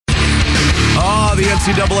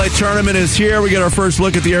NCAA tournament is here. We get our first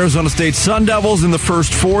look at the Arizona State Sun Devils in the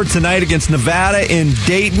first four tonight against Nevada in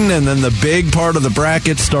Dayton, and then the big part of the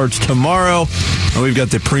bracket starts tomorrow. And we've got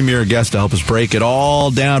the premier guest to help us break it all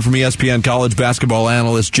down from ESPN college basketball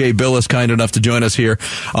analyst Jay Bilas, kind enough to join us here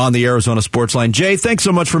on the Arizona Sports Line. Jay, thanks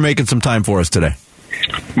so much for making some time for us today.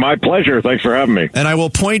 My pleasure. Thanks for having me. And I will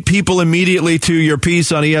point people immediately to your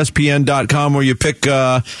piece on ESPN.com where you pick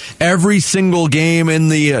every single game in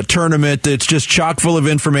the tournament. It's just chock full of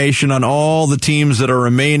information on all the teams that are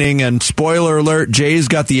remaining. And spoiler alert, Jay's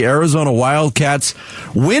got the Arizona Wildcats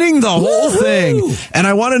winning the whole thing. And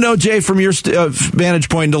I want to know, Jay, from your vantage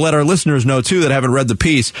point, to let our listeners know, too, that haven't read the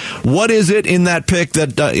piece, what is it in that pick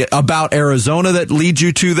that about Arizona that leads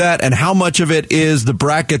you to that? And how much of it is the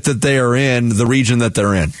bracket that they are in, the region that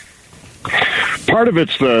they're in? Part of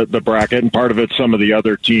it's the bracket, and part of it's some of the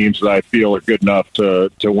other teams that I feel are good enough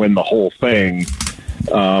to win the whole thing.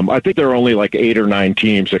 I think there are only like 8 or 9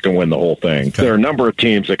 teams that can win the whole thing. Okay. There are a number of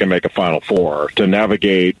teams that can make a Final Four. To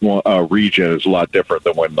navigate a region is a lot different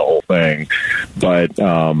than win the whole thing. But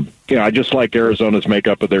I just like Arizona's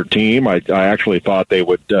makeup of their team. I actually thought they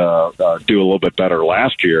would do a little bit better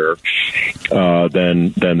last year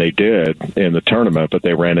than they did in the tournament, but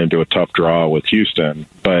they ran into a tough draw with Houston.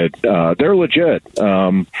 But they're legit.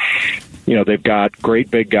 They've got great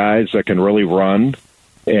big guys that can really run.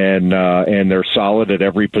 And they're solid at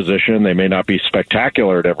every position. They may not be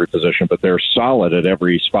spectacular at every position, but they're solid at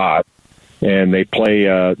every spot. And they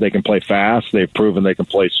play. They can play fast. They've proven they can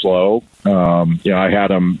play slow. I had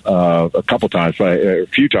them a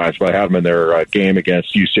few times, but I had them in their game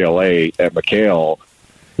against UCLA at McHale,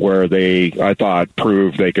 where I thought,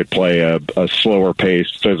 proved they could play a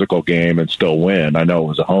slower-paced physical game and still win. I know it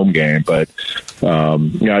was a home game, but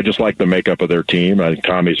I just like the makeup of their team. I think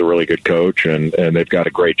Tommy's a really good coach, and they've got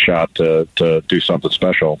a great shot to do something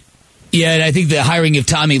special. Yeah, and I think the hiring of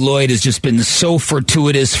Tommy Lloyd has just been so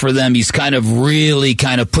fortuitous for them. He's really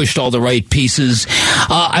pushed all the right pieces.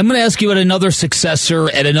 I'm going to ask you about another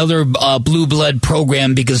successor at another blue blood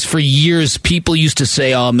program, because for years people used to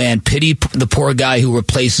say, oh man, pity the poor guy who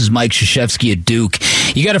replaces Mike Krzyzewski at Duke.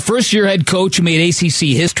 You got a first-year head coach who made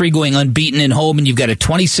ACC history going unbeaten at home, and you've got a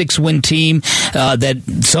 26-win team that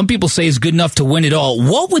some people say is good enough to win it all.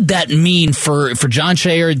 What would that mean for John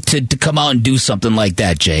Shayer to come out and do something like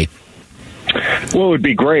that, Jay? Well, it would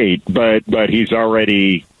be great, but he's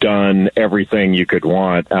already done everything you could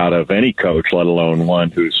want out of any coach, let alone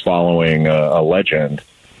one who's following a legend.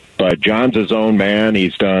 But John's his own man.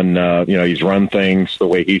 He's done, he's run things the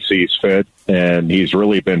way he sees fit, and he's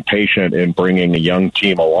really been patient in bringing a young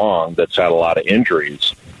team along that's had a lot of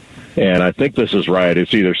injuries. And I think this is right.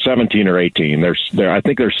 It's either 17 or 18. I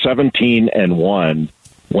think they're 17-1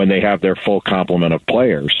 when they have their full complement of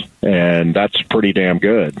players. And that's pretty damn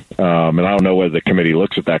good. And I don't know whether the committee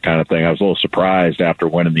looks at that kind of thing. I was a little surprised after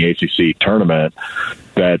winning the ACC tournament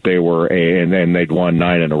that they were and then they'd won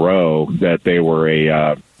 9 in a row, that they were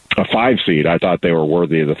a 5 seed. I thought they were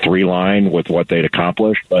worthy of the 3 line with what they'd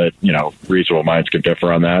accomplished, but reasonable minds can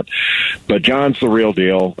differ on that. But John's the real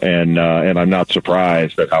deal, and I'm not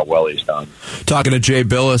surprised at how well he's done. Talking to Jay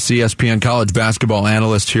Bilas, ESPN college basketball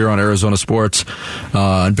analyst here on Arizona Sports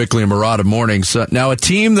on Bickley and Murata mornings. Now, a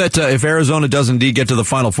team that if Arizona does indeed get to the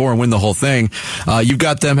Final Four and win the whole thing, you've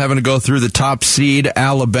got them having to go through the top seed,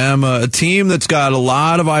 Alabama, a team that's got a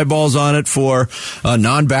lot of eyeballs on it for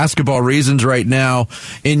non-basketball reasons right now.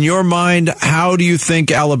 In your mind, how do you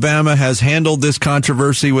think Alabama has handled this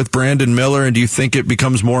controversy with Brandon Miller, and do you think it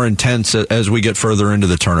becomes more intense as we get further into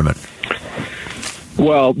the tournament?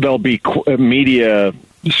 Well, there'll be media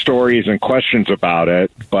stories and questions about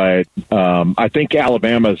it, but I think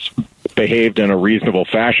Alabama's behaved in a reasonable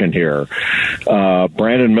fashion here.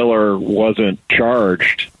 Brandon Miller wasn't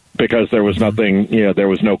charged because there was nothing, there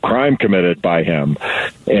was no crime committed by him.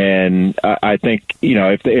 And I think,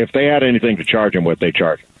 if they had anything to charge him with, they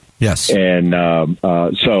charged him. Yes. And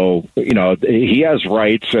so, he has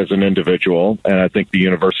rights as an individual, and I think the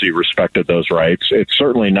university respected those rights. It's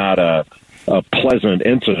certainly not a pleasant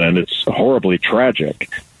incident. It's horribly tragic.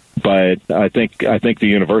 But I think the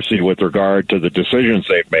university, with regard to the decisions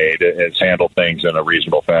they've made, has handled things in a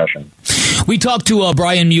reasonable fashion. We talked to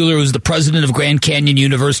Brian Mueller, who's the president of Grand Canyon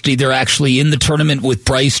University. They're actually in the tournament with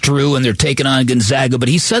Bryce Drew, and they're taking on Gonzaga. But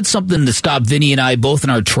he said something to stop Vinny and I both in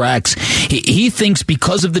our tracks. He thinks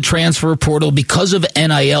because of the transfer portal, because of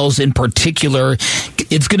NILs in particular,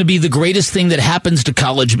 it's going to be the greatest thing that happens to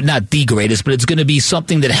college. Not the greatest, but it's going to be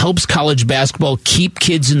something that helps college basketball keep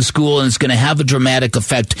kids in school, and it's going to have a dramatic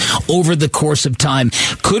effect over the course of time.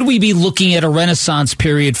 Could we be looking at a renaissance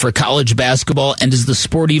period for college basketball, and does the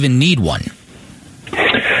sport even need one?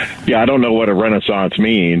 Yeah, I don't know what a renaissance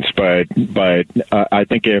means, but I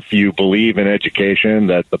think if you believe in education,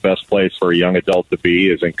 that the best place for a young adult to be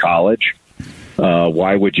is in college.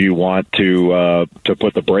 Why would you want to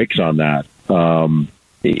put the brakes on that?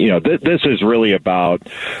 This is really about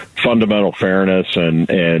fundamental fairness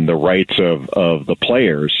and the rights of the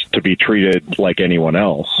players to be treated like anyone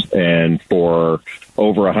else. And for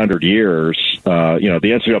over 100 years, the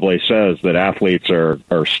NCAA says that athletes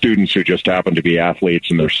are students who just happen to be athletes,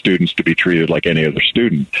 and they're students to be treated like any other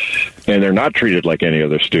student. And they're not treated like any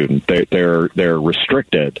other student. They're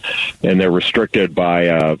restricted, and they're restricted by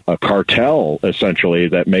a cartel, essentially,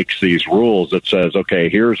 that makes these rules that says, okay,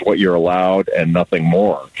 here's what you're allowed and nothing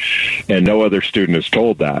more. And no other student is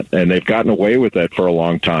told that. And they've gotten away with it for a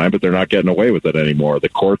long time, but they're not getting away with it anymore. The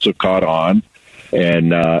courts have caught on,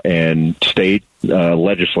 and state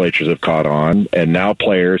legislatures have caught on, and now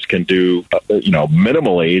players can do,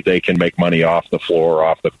 minimally they can make money off the floor,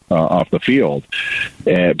 off the field,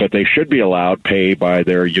 but they should be allowed pay by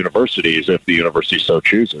their universities if the university so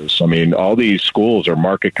chooses. I mean, all these schools are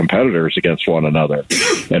market competitors against one another,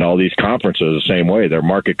 and all these conferences the same way. They're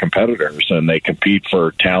market competitors, and they compete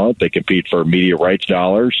for talent, they compete for media rights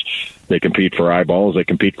dollars, they compete for eyeballs, they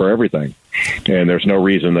compete for everything. And there's no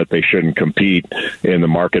reason that they shouldn't compete in the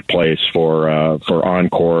marketplace for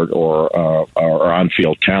on-court or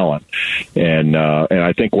on-field talent. And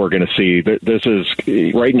I think we're going to see that this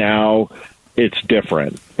is right now. It's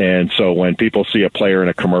different. And so when people see a player in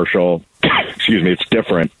a commercial, it's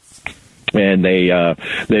different. And they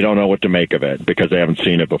don't know what to make of it because they haven't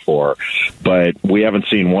seen it before. But we haven't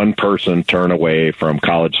seen one person turn away from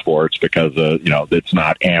college sports because it's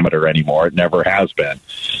not amateur anymore. It never has been.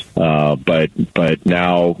 But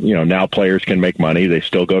now players can make money. They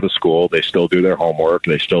still go to school. They still do their homework.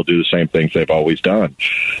 They still do the same things they've always done.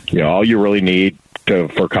 All you really need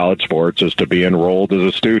for college sports is to be enrolled as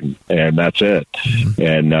a student, and that's it.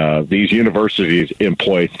 And these universities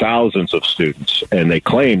employ thousands of students, and they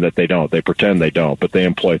claim that they don't. They pretend they don't, but they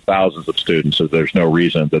employ thousands of students, so there's no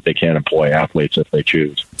reason that they can't employ athletes if they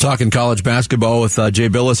choose. Talking college basketball with Jay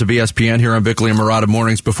Bilas of ESPN here on Bickley and Murata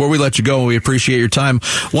Mornings. Before we let you go, we appreciate your time.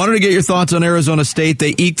 Wanted to get your thoughts on Arizona State.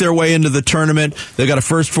 They eked their way into the tournament. They got a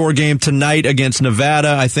first 4 game tonight against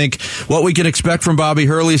Nevada. I think what we can expect from Bobby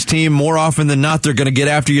Hurley's team, more often than not, they're going to get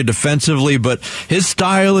after you defensively, but his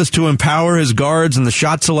style is to empower his guards, and the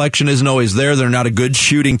shot selection isn't always there. They're not a good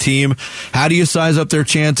shooting team. How do you size up their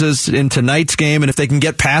chances in tonight's game? And if they can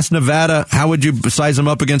get past Nevada, how would you size them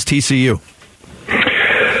up against TCU?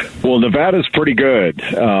 Well, Nevada's pretty good.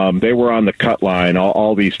 They were on the cut line.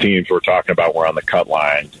 All these teams we're talking about were on the cut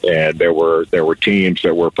line, and there were teams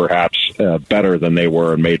that were perhaps better than they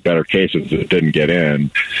were and made better cases that didn't get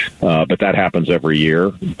in. But that happens every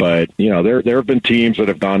year. But there have been teams that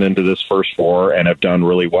have gone into this first 4 and have done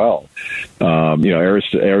really well.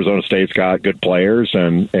 Arizona State's got good players,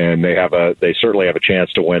 and they certainly have a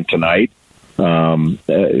chance to win tonight.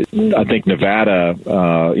 I think Nevada,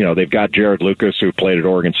 they've got Jared Lucas, who played at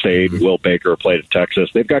Oregon State, Will Baker played at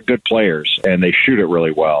Texas. They've got good players, and they shoot it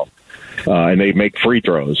really well. And they make free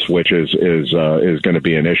throws, which is going to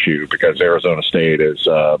be an issue because Arizona State is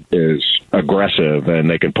aggressive and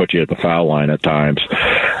they can put you at the foul line at times.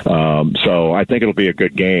 So I think it'll be a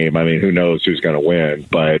good game. I mean, who knows who's going to win?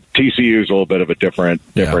 But TCU is a little bit of a different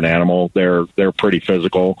animal. They're pretty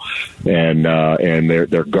physical, and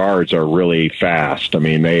their guards are really fast. I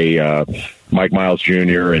mean, Mike Miles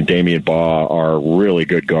Jr. and Damian Baugh are really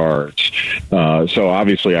good guards. So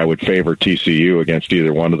obviously I would favor TCU against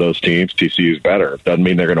either one of those teams. TCU's better. Doesn't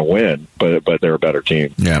mean they're going to win, but they're a better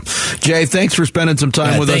team. Yeah. Jay, thanks for spending some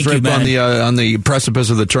time with us on the precipice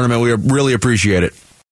of the tournament. We really appreciate it.